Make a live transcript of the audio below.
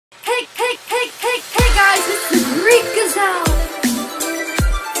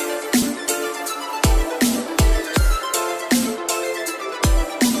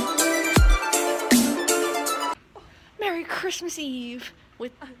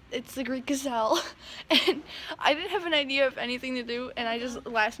with it's the Greek Gazelle, and I didn't have an idea of anything to do, and I just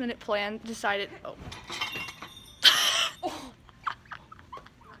last minute planned, decided, oh.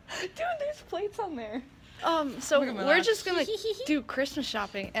 Dude, there's plates on there. So we're just gonna do Christmas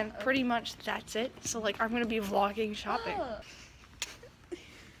shopping, and pretty much that's it. So like, I'm gonna be vlogging shopping.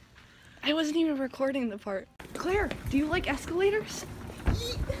 I wasn't even recording the part. Claire, do you like escalators?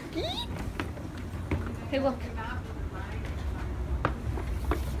 Hey, look.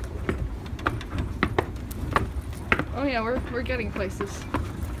 Oh yeah, we're getting places.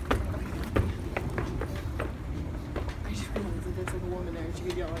 I just realized that there's like a woman there. She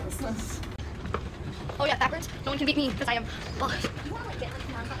could yell at us. Oh yeah, backwards. No one can beat me because I am boss. You want to like get like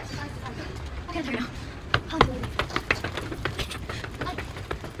non-stop exercise? I can't tell you now. I'll do it.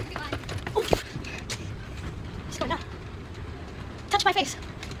 Oh. Just go now. Touch my face.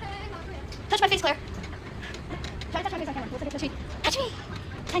 Touch my face, Claire. Try to touch my face on camera. Looks like it's touch me. Touch me.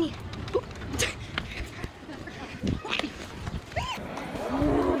 Tiny. Ooh.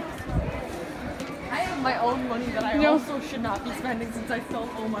 I have my own money that I also should not be spending since I felt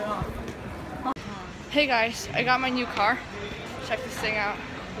oh my god. Hey guys, I got my new car. Check this thing out.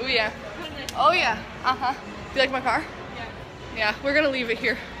 Oh yeah. Oh yeah. Do you like my car? Yeah. Yeah, we're gonna leave it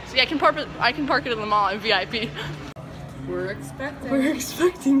here. So yeah, I can park it in the mall in VIP. We're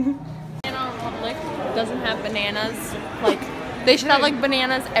expecting. Banana Republic doesn't have bananas. Like they should have like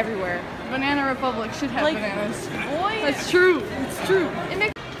bananas everywhere. Banana Republic should have bananas. Boy, that's true. It's true.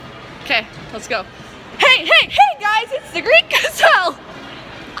 Okay, let's go. Hey guys, it's the Greek Gazelle.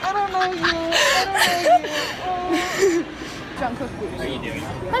 I don't know you. Oh. Jungkook boots. What are you doing?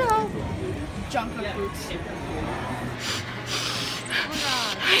 Hello. Jungkook boots.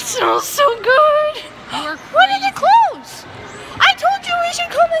 Oh, it smells so good. When did it close? I told you we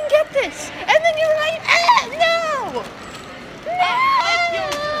should come and get this, and then you're like, no.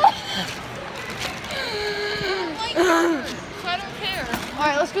 So I don't care. All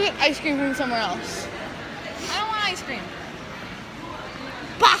right, let's go get ice cream from somewhere else. I don't want ice cream.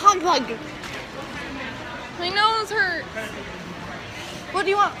 Bah humbug! My nose hurts. What do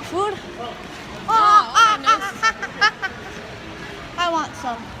you want? Food? I want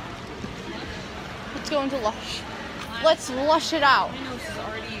some. Let's go into Lush. Let's lush it out. My nose is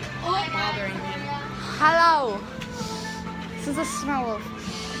already bothering me. Hello. This is the smell of.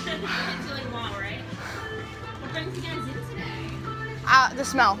 What brings you guys in today? The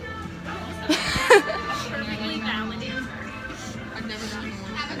smell. Perfectly valid answer. I've never gotten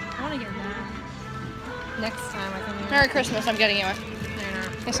one. I want to get that. Next time I come here. Merry Christmas, I'm getting you it. No, you're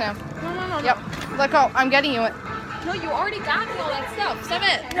not. Yes, I am. No. Yep. Let go. I'm getting you it. No, you already got me all that stuff. Stop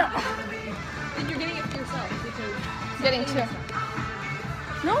it. No. Then you're getting it for yourself because. Getting two.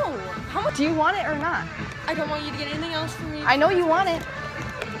 No. How much? Do you want it or not? I don't want you to get anything else from me. I know you want it.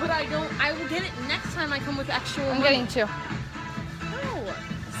 But I don't. I will get it next time I come with extra money. I'm getting two. No.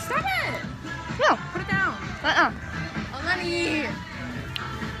 Stop it. No. Put it down. Money.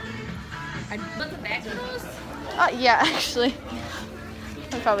 I want the back of those. Yeah, actually.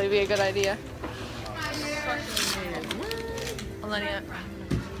 That'd probably be a good idea. Melania.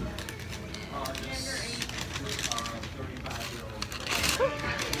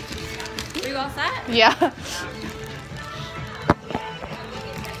 Are you all set? Yeah.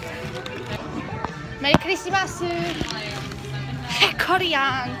 Merry Christmas. Hey,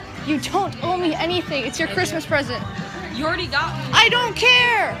 Korean. You don't owe me anything. It's your Christmas present. You already got me. I don't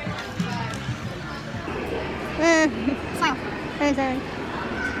care. Smile. I'm sorry.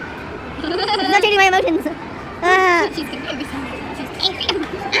 Not changing my emotions. She's angry. She's angry.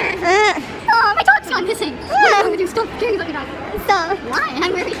 Oh, my tongue's gone missing. What am I going to do? Stop caring about your dog. Stop. Why?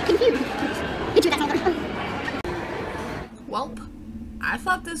 I'm very confused. Get you that dog. Welp, I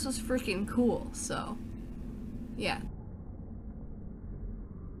thought this was freaking cool, so yeah.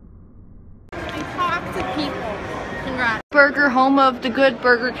 I talk to people. Congrats. Burger, home of the good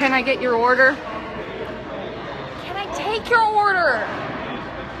burger. Can I get your order? Can I take your order?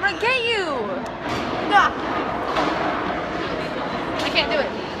 I'm gonna get you. No. I can't do it.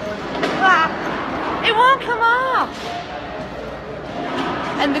 It won't come off.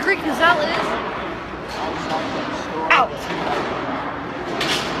 And the Greek Gazelle is out.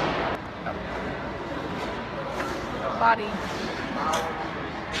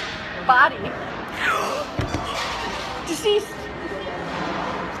 Body. Deceased.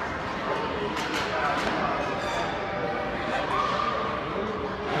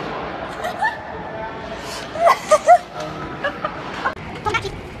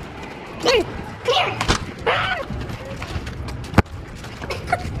 Clear!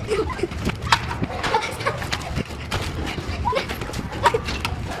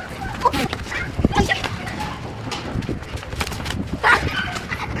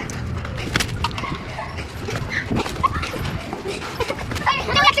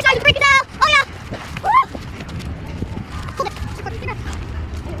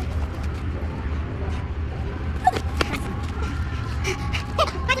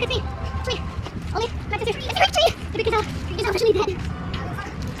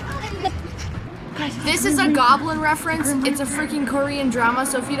 Goblin reference. It's a freaking Korean drama,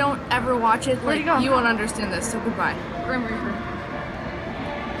 so if you don't ever watch it, like, you won't understand this, so goodbye. Grim Reaper.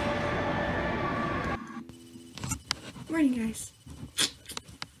 Morning, guys.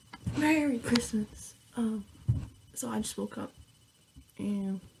 Merry Christmas. So I just woke up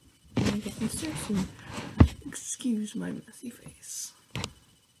and I'm gonna get some steps and excuse my messy face.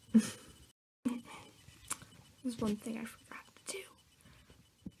 There's one thing I forgot to do.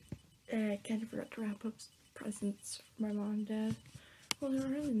 I kind of forgot to wrap up presents for my mom and dad. Well, they're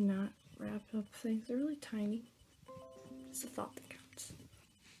really not wrapped up things. They're really tiny. It's the thought that counts.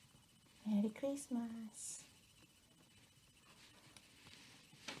 Merry Christmas.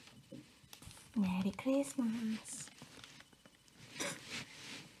 Merry Christmas.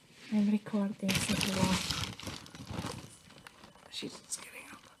 I'm recording so long. She's just getting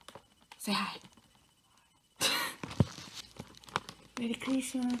up. Say hi. Merry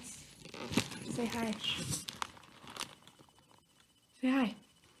Christmas. Say hi. Say hi.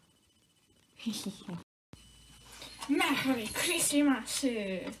 Merry Christmas.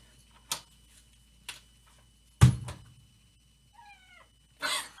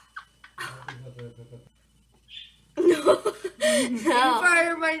 No.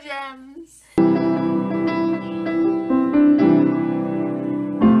 Fire my gems.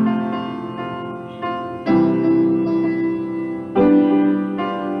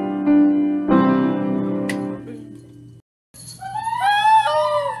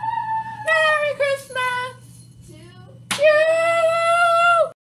 Merry Christmas to you.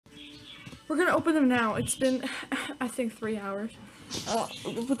 We're gonna open them now. It's been, I think, 3 hours.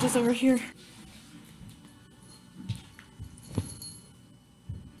 We're gonna put this over here.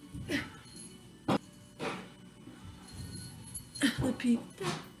 The people.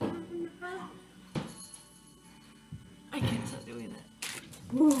 I can't stop doing that.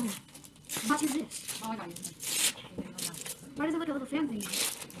 Whoa. What is this? Oh, I got you. Why does it look a little fan thing?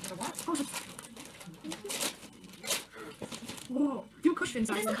 What? Oh, it's Whoa. Do a cushion is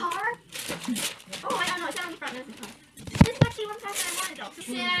size. this a car? Oh, I don't know. It's not on the front. That's the car. This is actually one pack that I wanted though.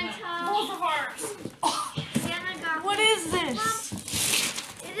 Santa. Both of ours. Oh. Santa got. What is this?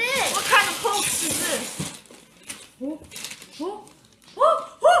 It is. What kind of pulse is this? Whoa. Whoa. Whoa.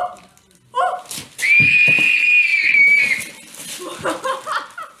 Whoa. Whoa.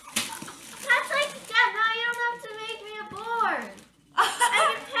 That's like that. Now you don't have to make me a board. I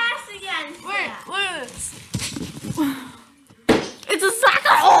can pass against Wait, that. look at this. It's a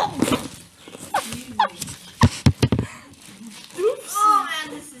soccer. Oh. Oops. Oh man,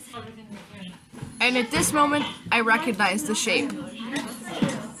 this is. And at this moment, I recognize the shape.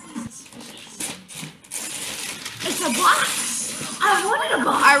 It's a box. I wanted a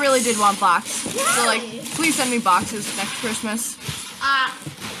box. I really did want box. So like, please send me boxes next Christmas. Can I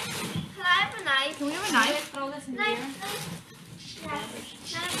have a knife? Can we have a knife? Throw this in Knife. here. Yeah.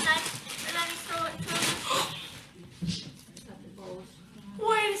 Can I have a knife? And then throw it.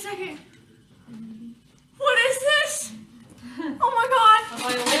 Wait a second. What is this? Oh my god.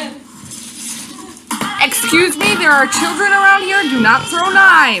 Excuse me, there are children around here. Do not throw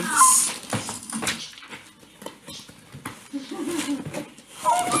knives.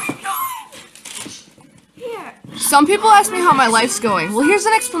 Oh my god. Here. Some people ask me how my life's going. Well, here's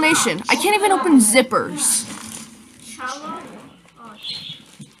an explanation. I can't even open zippers. How long? Oh.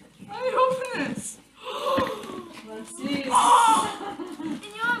 How do you open this? Let's see. And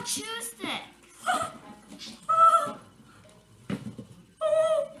you have two sticks.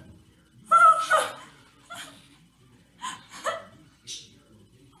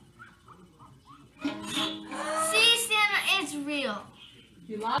 See, Santa, it's real.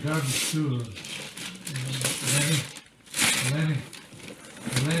 You lost. Garbage too.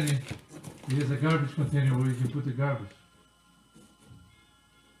 Lenny, here's a garbage container where you can put the garbage.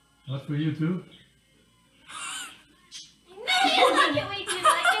 Not for you too? No, you don't like it. Wait, do you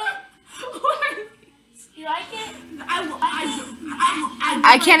like it? You like it?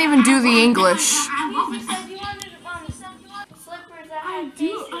 I can't even do the English. You said you wanted slippers that had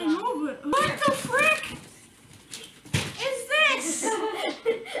faces on. but what the frick is this?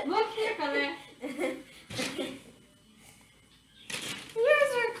 Look here, Kale. You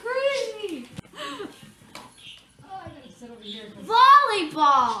guys are crazy. Oh, I gotta sit over here. 'Cause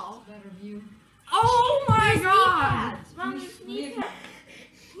Volleyball. better view. Oh my god. Mommy's kneecap.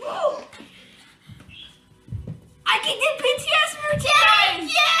 I can get BTS merchandise.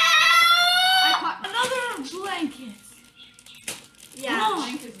 Yeah. Another blanket. Yeah.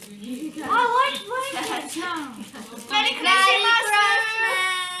 Blankets we need. I like blankets now. Merry Merry Christmas.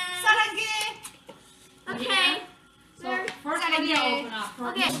 Christmas. Okay. So, first, what do you open up?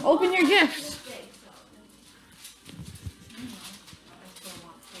 Okay. First, Okay. open your gift. Open your gifts.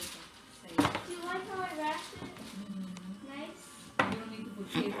 Nice. You don't need to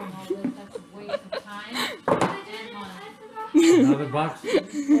put tape on all this. That's a waste of time and money. Another box.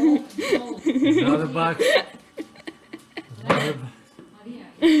 Fold. Another box. Another box. Maria,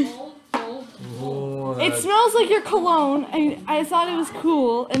 fold, fold, and fold. Oh, It that's smells like your cologne. I thought it was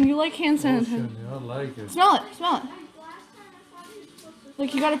cool, and you like hand sanitizer. lotion. I like it. Smell it, smell it.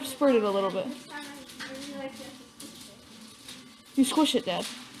 Like you gotta spurt it a little bit. You squish it, Dad.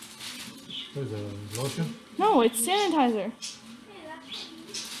 What is that? Lotion? No, it's sanitizer.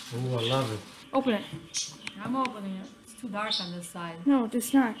 Oh, I love it. Open it. I'm opening it. It's too dark on this side. No,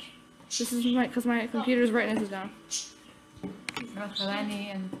 it's not. This is because my computer's writing this down. Rachel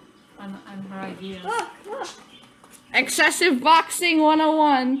and her ideas. Excessive boxing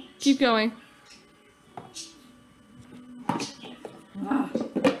 101. Keep going.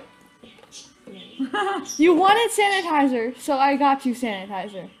 You wanted sanitizer, so I got you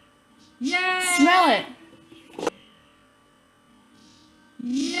sanitizer. Yay! Smell it.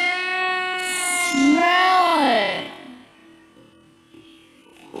 Yay! Smell it.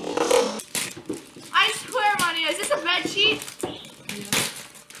 I swear, Monia, is this a bed sheet?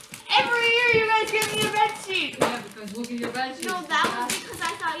 Every year you guys give me a bed sheet. Yeah, because look at your bed sheet. No, that was because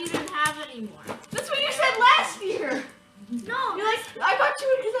I thought you didn't have any more. That's what you said last year. No, You're like, I got you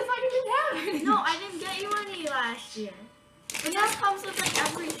because I thought you didn't have any. no, I didn't get you any last year. And that comes with like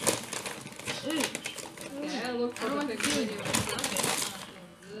everything. Okay, look for the picture video. This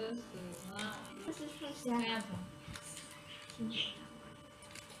is not This is from Santa. Santa.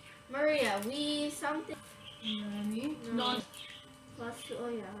 Maria, we something Nani? no. Plus two. Oh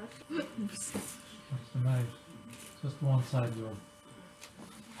yeah. That's the knife. Just one side, though.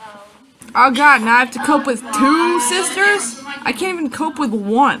 Oh god, now I have to cope with two sisters? I can't even cope with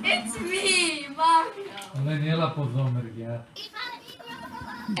one. It's me, Mom. Daniela pozomer, yeah.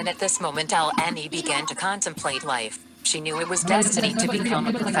 And at this moment Annie began to contemplate life. She knew it was destiny to become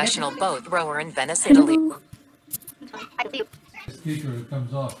a professional boat rower in Venice, Italy. Speaker, it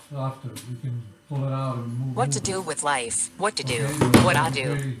comes off after. You can pull it out and move. What to do with life, what to do, what I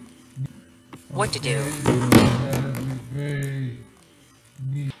do, what to do. Very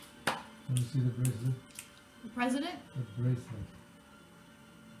neat. Let me see the bracelet. The president? The bracelet.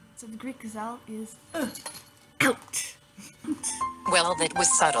 So the Greek gazelle is Out. Well, that was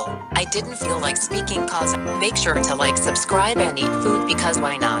subtle. I didn't feel like speaking cause make sure to like, subscribe and eat food because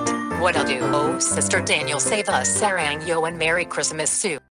why not? What I'll do. Oh, Sister Daniel save us, Sarang yo and Merry Christmas Sue.